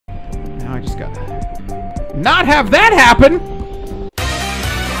just gotta not have that happen!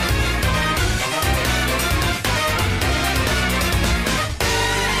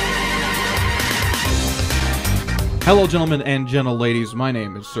 Hello, gentlemen and gentle ladies. My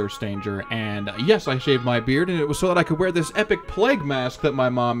name is Sir Stanger, and yes, I shaved my beard, and it was so that I could wear this epic plague mask that my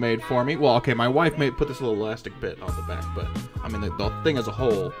mom made for me. Well, okay, my wife put this little elastic bit on the back, but, I mean, the thing as a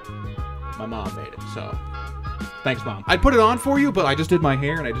whole, my mom made it, so thanks, Mom. I'd put it on for you, but I just did my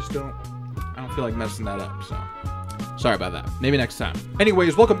hair, and I don't feel like messing that up, so sorry about that. Maybe next time.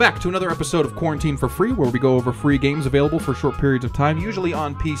 Anyways, welcome back to another episode of Quarantine for Free, where we go over free games available for short periods of time, usually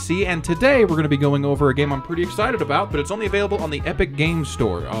on PC, and today we're going to be going over a game I'm pretty excited about, but it's only available on the Epic Games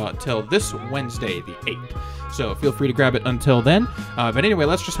Store till this Wednesday, the 8th. So feel free to grab it until then. But anyway,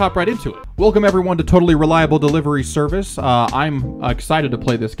 let's just hop right into it. Welcome everyone to Totally Reliable Delivery Service. I'm excited to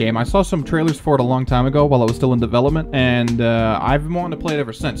play this game. I saw some trailers for it a long time ago while it was still in development, and I've been wanting to play it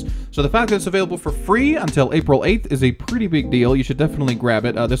ever since. So the fact that it's available for free until April 8th is a pretty big deal. You should definitely grab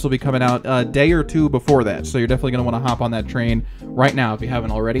it. This will be coming out a day or two before that, so you're definitely going to want to hop on that train right now if you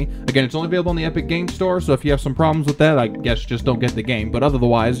haven't already. Again, it's only available on the Epic Games Store, so if you have some problems with that, I guess just don't get the game. But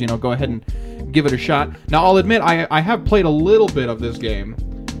otherwise, you know, go ahead and give it a shot. Now, I'll admit, I have played a little bit of this game.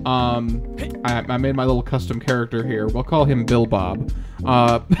 I made my little custom character here. We'll call him Bill Bob.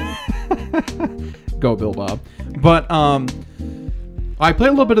 Go Bill Bob. But, I played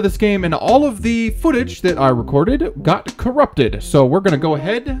a little bit of this game, and all of the footage that I recorded got corrupted. So we're going to go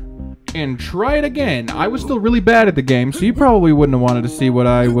ahead and try it again. I was still really bad at the game, so you probably wouldn't have wanted to see what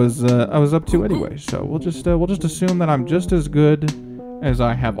I was up to anyway. So we'll just assume that I'm just as good as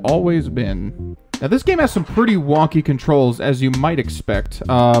I have always been. Now, this game has some pretty wonky controls, as you might expect,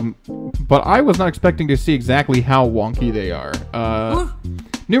 but I was not expecting to see exactly how wonky they are.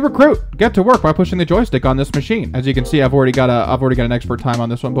 New recruit, get to work by pushing the joystick on this machine. As you can see, I've already got an expert time on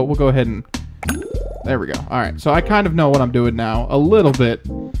this one, but we'll go ahead and there we go. All right, so I kind of know what I'm doing now, a little bit.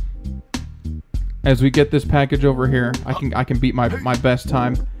 As we get this package over here, I can beat my best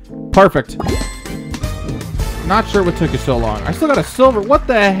time. Perfect. Not sure what took you so long. I still got a silver. What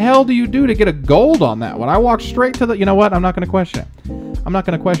the hell do you do to get a gold on that one? I walked straight to the... You know what? I'm not going to question it. I'm not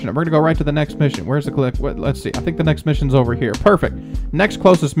going to question it. We're going to go right to the next mission. Where's the click? Let's see. I think the next mission's over here. Perfect. Next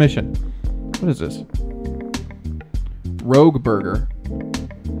closest mission. What is this? Rogue Burger.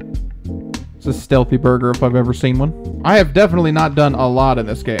 It's a stealthy burger if I've ever seen one. I have definitely not done a lot in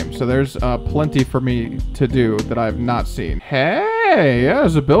this game, so there's plenty for me to do that I've not seen. Hey, yeah,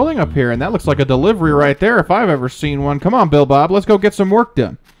 there's a building up here, and that looks like a delivery right there if I've ever seen one. Come on, Bill Bob, let's go get some work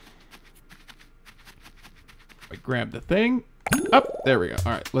done. I grab the thing. Up, there we go.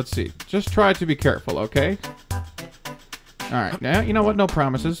 All right, let's see. Just try to be careful, okay? All right, now, you know what? No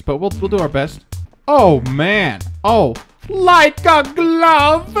promises, but we'll do our best. Oh, man. Oh, like a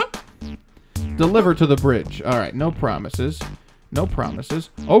glove. Deliver to the bridge. All right, no promises. No promises.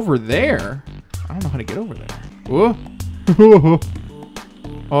 Over there? I don't know how to get over there. Whoa.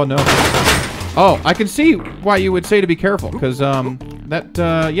 Oh, no. Oh, I can see why you would say to be careful, because, that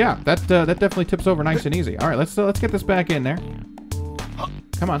definitely tips over nice and easy. All right, let's get this back in there.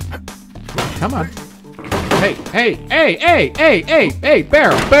 Come on. Come on. Hey,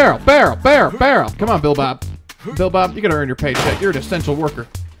 barrel. Come on, Bill Bob. Bill Bob, you gotta earn your paycheck. You're an essential worker.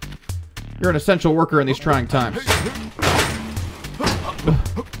 You're an essential worker in these trying times.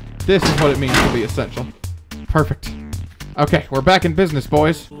 This is what it means to be essential. Perfect. Okay, we're back in business,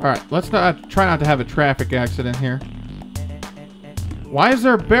 boys. All right, let's try not to have a traffic accident here. Why is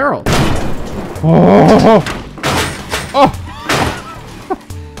there a barrel? Oh!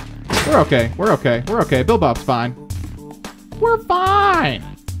 We're okay. Bill Bob's fine. We're fine.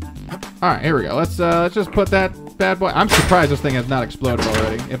 All right, here we go. Let's just put that bad boy. I'm surprised this thing has not exploded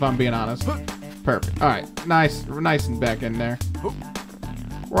already, if I'm being honest. Perfect. All right, nice and back in there.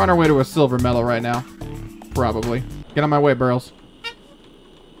 We're on our way to a silver medal right now. Probably. Get on my way, barrels.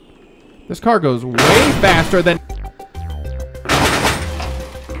 This car goes way faster than...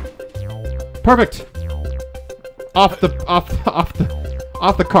 Perfect. Off the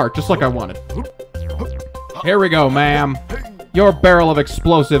cart, just like I wanted. Here we go, ma'am. Your barrel of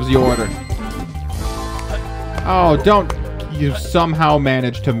explosives you ordered. Oh, don't you somehow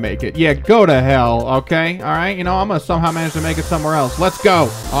manage to make it. Yeah, go to hell, okay? All right, you know, I'm going to somehow manage to make it somewhere else. Let's go.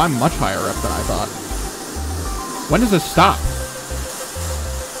 Oh, I'm much higher up than I thought. When does this stop?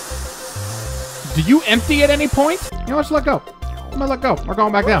 Do you empty at any point? You know, let's let go. I'm going to let go. We're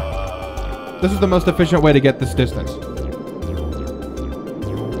going back down. This is the most efficient way to get this distance.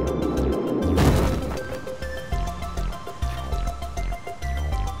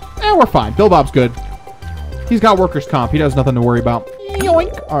 We're fine. Bill Bob's good. He's got workers' comp. He has nothing to worry about.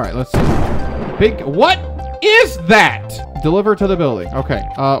 yoink. All right, let's see. Big, what is that? Deliver to the building. Okay.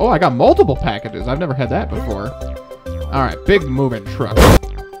 Oh, I got multiple packages. I've never had that before. All right, big moving truck.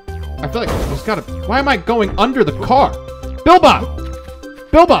 I feel like there's gotta, why am I going under the car? Bill Bob!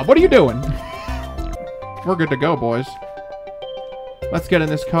 Bill Bob, what are you doing? We're good to go, boys. Let's get in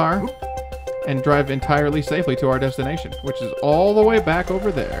this car and drive entirely safely to our destination, which is all the way back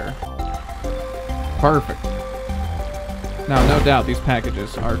over there. Perfect. Now, no doubt these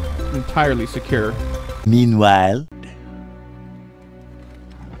packages are entirely secure. Meanwhile,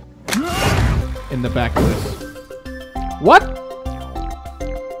 in the back of this. What?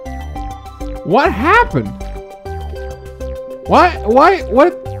 What happened?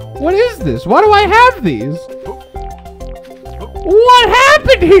 What is this? Why do I have these? What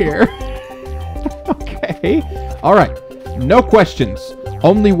happened here? Okay. All right. No questions.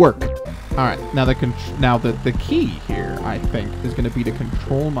 Only work. All right. Now the key here, I think, is going to be to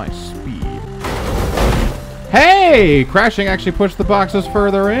control my speed. Hey! Crashing actually pushed the boxes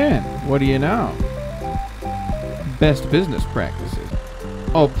further in. What do you know? Best business practices.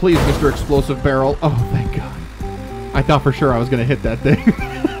 Oh, please, Mr. Explosive Barrel. Oh, thank God. I thought for sure I was going to hit that thing.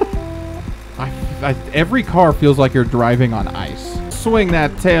 Every car feels like you're driving on ice. Swing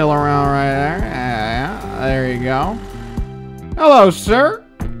that tail around right there. There you go. Hello, sir.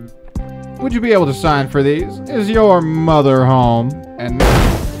 Would you be able to sign for these? Is your mother home? And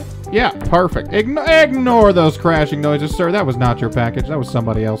yeah, perfect. Ignore those crashing noises, sir. That was not your package. That was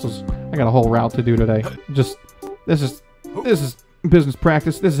somebody else's. I got a whole route to do today. This is business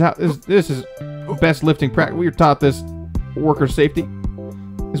practice. This is best lifting practice. We were taught this. Worker safety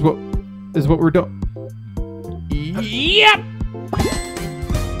is what we're doing. Yep.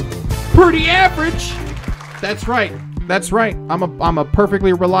 Pretty average. That's right. That's right. I'm a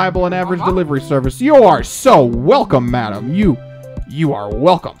perfectly reliable and average delivery service. You are so welcome, madam. You are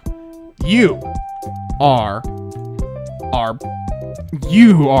welcome. You are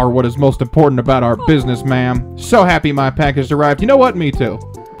what is most important about our business, ma'am. So happy my package arrived. You know what? Me too.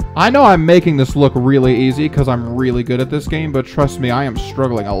 I know I'm making this look really easy because I'm really good at this game, but trust me, I am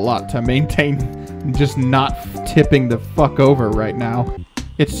struggling a lot to maintain just not tipping the fuck over right now.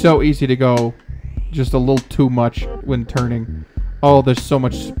 It's so easy to go just a little too much when turning. Oh, there's so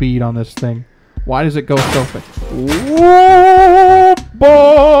much speed on this thing. Why does it go so fast? Whoa,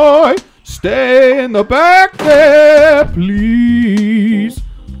 boy! Stay in the back there, please.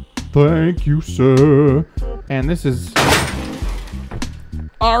 Thank you, sir. And this is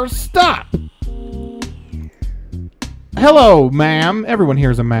our stop. Hello, ma'am. Everyone here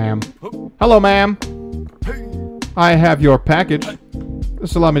is a ma'am. Hello, ma'am. I have your package.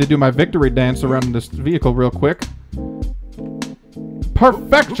 This allows me to do my victory dance around this vehicle real quick.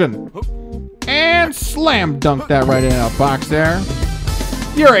 Perfection. And slam dunk that right in a box there.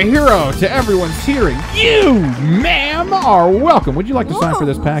 You're a hero to everyone's hearing. You, ma'am, are welcome. Would you like to sign for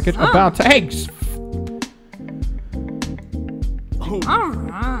this package? About to... Hey!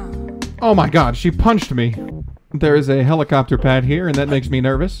 Oh my God, she punched me. There is a helicopter pad here, and that makes me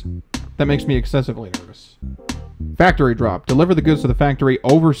nervous. That makes me excessively nervous. Factory drop. Deliver the goods to the factory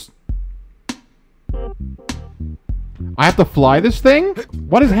over... I have to fly this thing?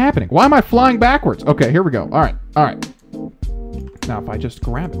 What is happening? Why am I flying backwards? Okay, here we go. All right, all right. Now, if I just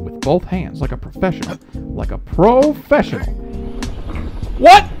grab it with both hands like a professional. Like a professional.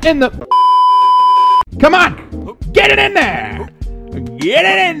 What in the... Come on! Get it in there! Get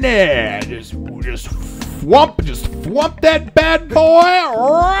it in there! Just thwomp that bad boy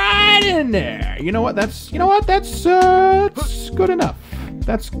right in there. You know what? That's good enough.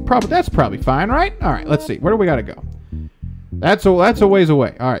 That's probably fine, right? All right, let's see. Where do we gotta go? That's a ways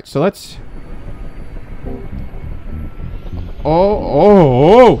away. All right, so let's.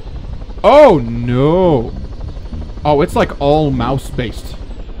 Oh no! Oh, it's like all mouse based.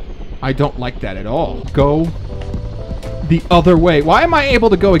 I don't like that at all. Go the other way. Why am I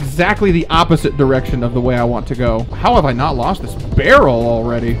able to go exactly the opposite direction of the way I want to go? How have I not lost this barrel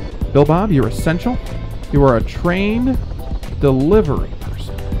already? Bill Bob, you're essential. You are a trained delivery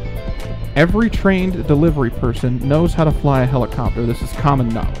person. Every trained delivery person knows how to fly a helicopter. This is common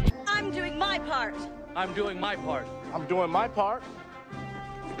knowledge. I'm doing my part. I'm doing my part. I'm doing my part.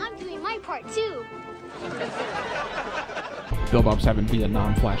 I'm doing my part too. Bill Bob's having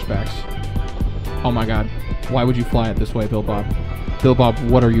Vietnam flashbacks. Oh my God. Why would you fly it this way, Bill Bob? Bill Bob,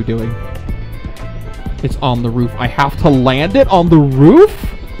 what are you doing? It's on the roof. I have to land it on the roof?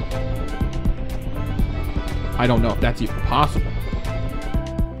 I don't know if that's even possible.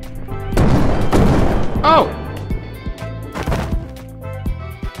 Oh!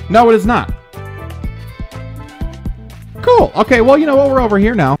 No, it is not. Cool. cool. Okay, well, you know what? We're over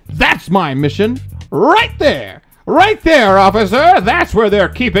here now. That's my mission. Right there. Right there, officer. That's where they're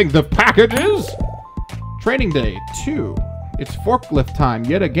keeping the packages. Training day 2. It's forklift time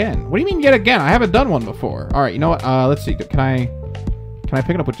yet again. What do you mean yet again? I haven't done one before. All right, you know what? Let's see. Can I pick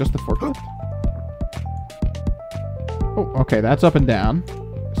it up with just the forklift? Oh, okay. That's up and down.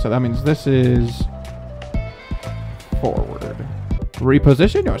 So that means this is forward.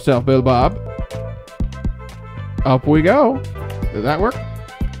 Reposition yourself, Bill Bob. Up we go. Did that work?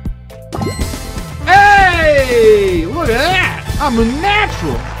 Hey! Look at that! I'm a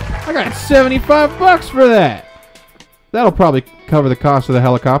natural. I got 75 bucks for that. That'll probably cover the cost of the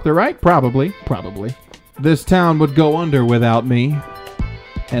helicopter, right? Probably. Probably. This town would go under without me.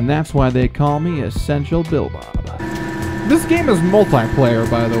 And that's why they call me Essential Bill Bob. This game is multiplayer,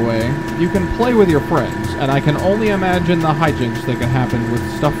 by the way. You can play with your friends, and I can only imagine the hijinks that can happen with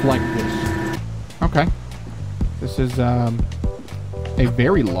stuff like this. Okay. This is, a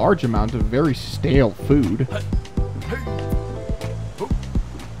very large amount of very stale food.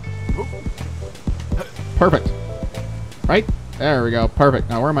 Perfect. Right? There we go. Perfect.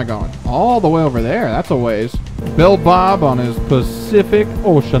 Now, where am I going? All the way over there. That's a ways. Bill Bob on his Pacific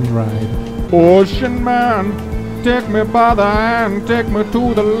Ocean ride. Ocean man. Take me by the hand, take me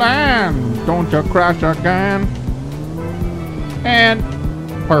to the land. Don't you crash again. And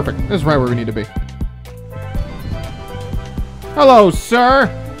perfect. This is right where we need to be. Hello, sir.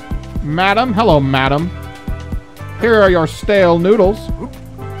 Madam. Hello, madam. Here are your stale noodles.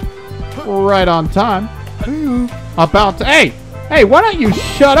 Right on time. About to... Hey! Hey, why don't you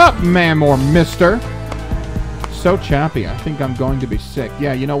shut up, ma'am or mister? So chappy. I think I'm going to be sick.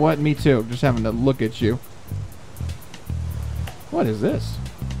 Yeah, you know what? Me too. Just having to look at you. What is this?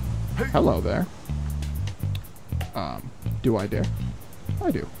 Hello there. Do I dare?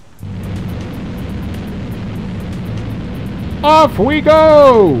 I do. Off we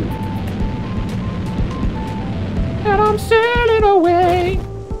go! And I'm sailing away.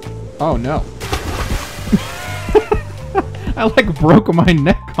 Oh no. I like broke my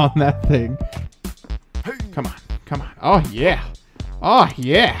neck on that thing. Come on, come on. Oh yeah. Oh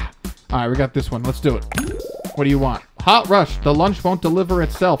yeah. Alright, we got this one. Let's do it. What do you want? Hot rush. The lunch won't deliver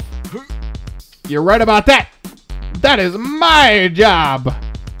itself. You're right about that. That is my job.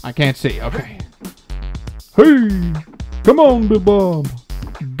 I can't see. Okay. Hey, come on, Bill Bob.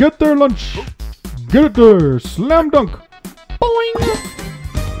 Get their lunch. Get it there. Slam dunk.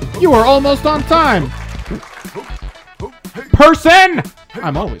 Boing. You are almost on time. Person.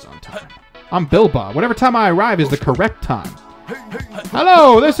 I'm always on time. I'm Bill Bob. Whatever time I arrive is the correct time.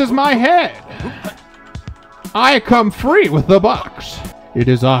 Hello, this is my head. I come free with the box. It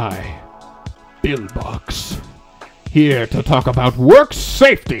is I, Bill Box, here to talk about work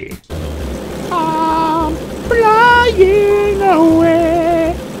safety. I'm flying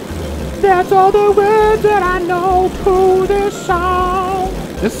away. That's all the words that I know to this song.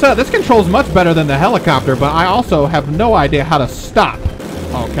 This controls much better than the helicopter, but I also have no idea how to stop.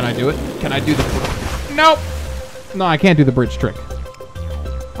 Oh, can I do it? Can I do the... Nope. No, I can't do the bridge trick.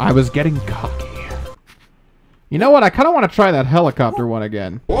 I was getting cocky. You know what? I kind of want to try that helicopter one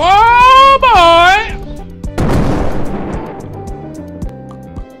again. Oh, boy!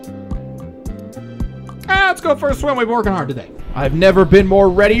 Let's go for a swim. We've been working hard today. I've never been more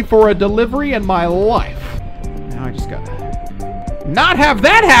ready for a delivery in my life. Now I just gotta not have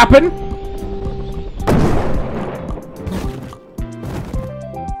that happen.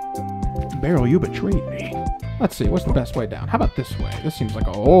 Beryl, you betrayed me. Let's see, what's the best way down? How about this way? This seems like,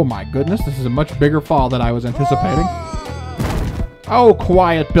 oh my goodness, this is a much bigger fall than I was anticipating. Oh,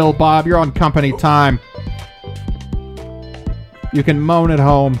 quiet, Bill Bob, you're on company time. You can moan at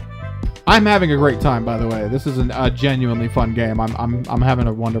home. I'm having a great time, by the way. This is a genuinely fun game. I'm having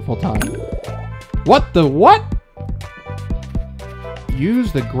a wonderful time. What the what?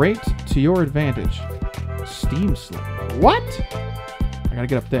 Use the grate to your advantage. Steam slip. What? I gotta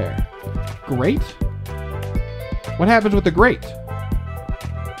get up there. Grate? What happens with the grate?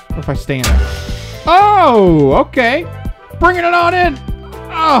 What if I stand there? Oh, okay. Bringing it on in.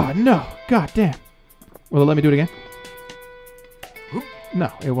 Oh, no. God damn. Will it let me do it again?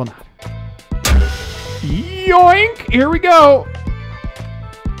 No, it will not. Yoink! Here we go.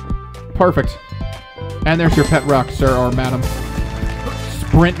 Perfect. And there's your pet rock, sir or madam.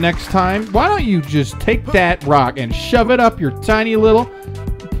 Sprint next time. Why don't you just take that rock and shove it up your tiny little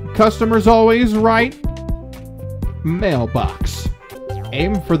customer's always right mailbox.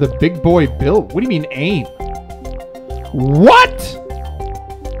 Aim for the big boy Bill. What do you mean aim? What?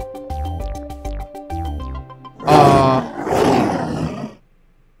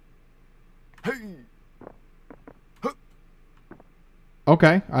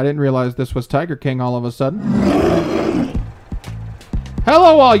 Okay, I didn't realize this was Tiger King all of a sudden.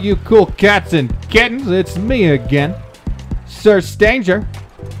 Hello, all you cool cats and kittens. It's me again, Sir Stanger,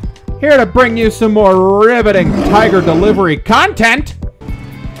 here to bring you some more riveting tiger delivery content.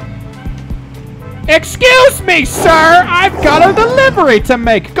 Excuse me, sir! I've got a delivery to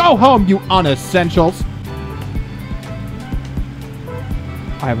make! Go home, you unessentials!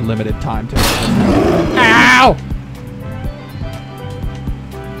 I have limited time to... Ow!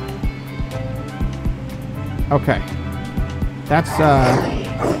 Okay. That's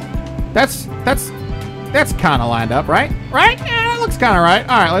kind of lined up, right? Right? Yeah, that looks kind of right.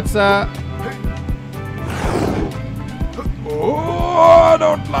 Alright, let's, Oh,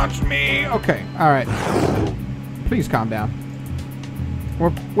 don't launch me. Okay, alright. Please calm down.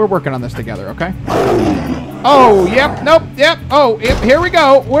 We're working on this together, okay? Oh, yep, nope, yep. Oh, yep, here we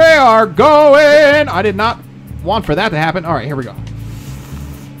go. We are going. I did not want for that to happen. Alright, here we go.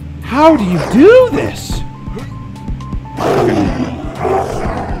 How do you do this? Okay.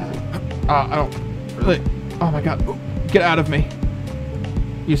 I don't really... Oh my god. Get out of me.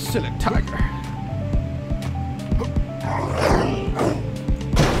 You silly tiger.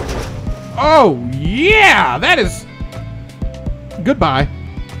 Oh, yeah! That is... Goodbye.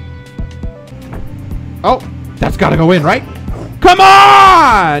 Oh, that's gotta go in, right? Come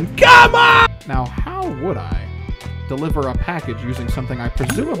on! Come on! Now, how would I deliver a package using something I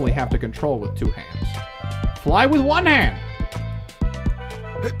presumably have to control with two hands? Fly with one hand!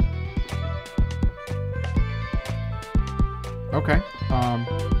 Okay,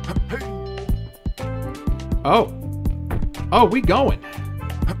 Oh. Oh, we going.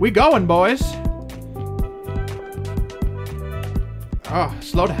 We going, boys. Oh,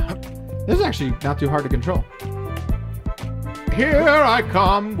 slow down. This is actually not too hard to control. Here I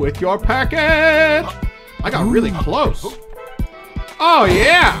come with your package. I got really close. Oh,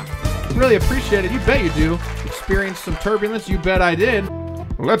 yeah. Really appreciate it. You bet you do. Experienced some turbulence. You bet I did.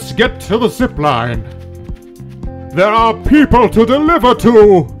 Let's get to the zip line. There are people to deliver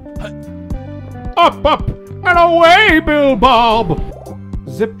to. Up, up, and away, Bill Bob.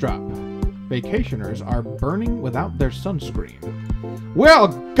 Zip drop. Vacationers are burning without their sunscreen. Well,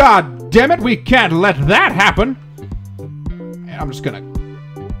 god damn it, we can't let that happen. And I'm just gonna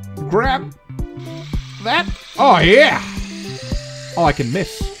grab that. Oh, yeah. Oh, I can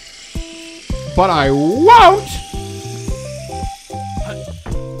miss. But I won't.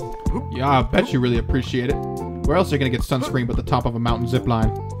 Yeah, I bet you really appreciate it. Where else are you gonna get sunscreen but the top of a mountain zip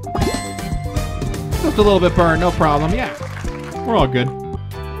line? Just a little bit burned, no problem. Yeah, we're all good.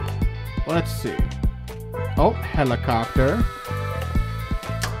 Let's see. Oh, helicopter.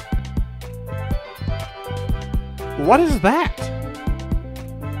 What is that?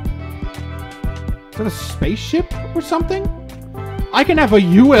 Is that a spaceship or something? I can have a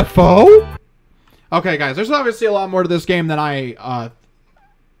UFO? Okay, guys, there's obviously a lot more to this game than I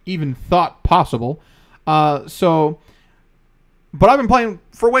even thought possible. But I've been playing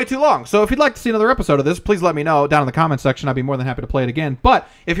for way too long. So if you'd like to see another episode of this, please let me know down in the comments section. I'd be more than happy to play it again. But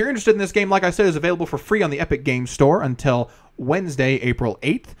if you're interested in this game, like I said, it's available for free on the Epic Games Store until Wednesday, April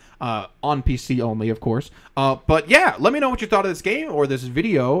 8th. On PC only, of course. But yeah, let me know what you thought of this game or this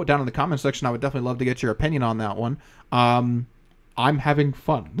video down in the comments section. I would definitely love to get your opinion on that one. I'm having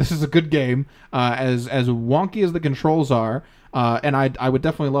fun. This is a good game, as wonky as the controls are, and I would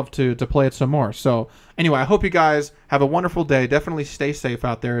definitely love to play it some more. So anyway, I hope you guys have a wonderful day. Definitely stay safe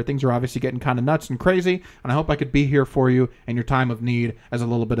out there. Things are obviously getting kind of nuts and crazy, and I hope I could be here for you in your time of need as a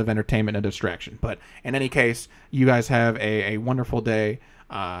little bit of entertainment and distraction. But in any case, you guys have a wonderful day,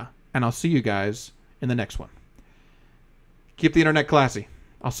 and I'll see you guys in the next one. Keep the internet classy.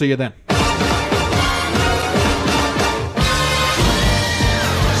 I'll see you then.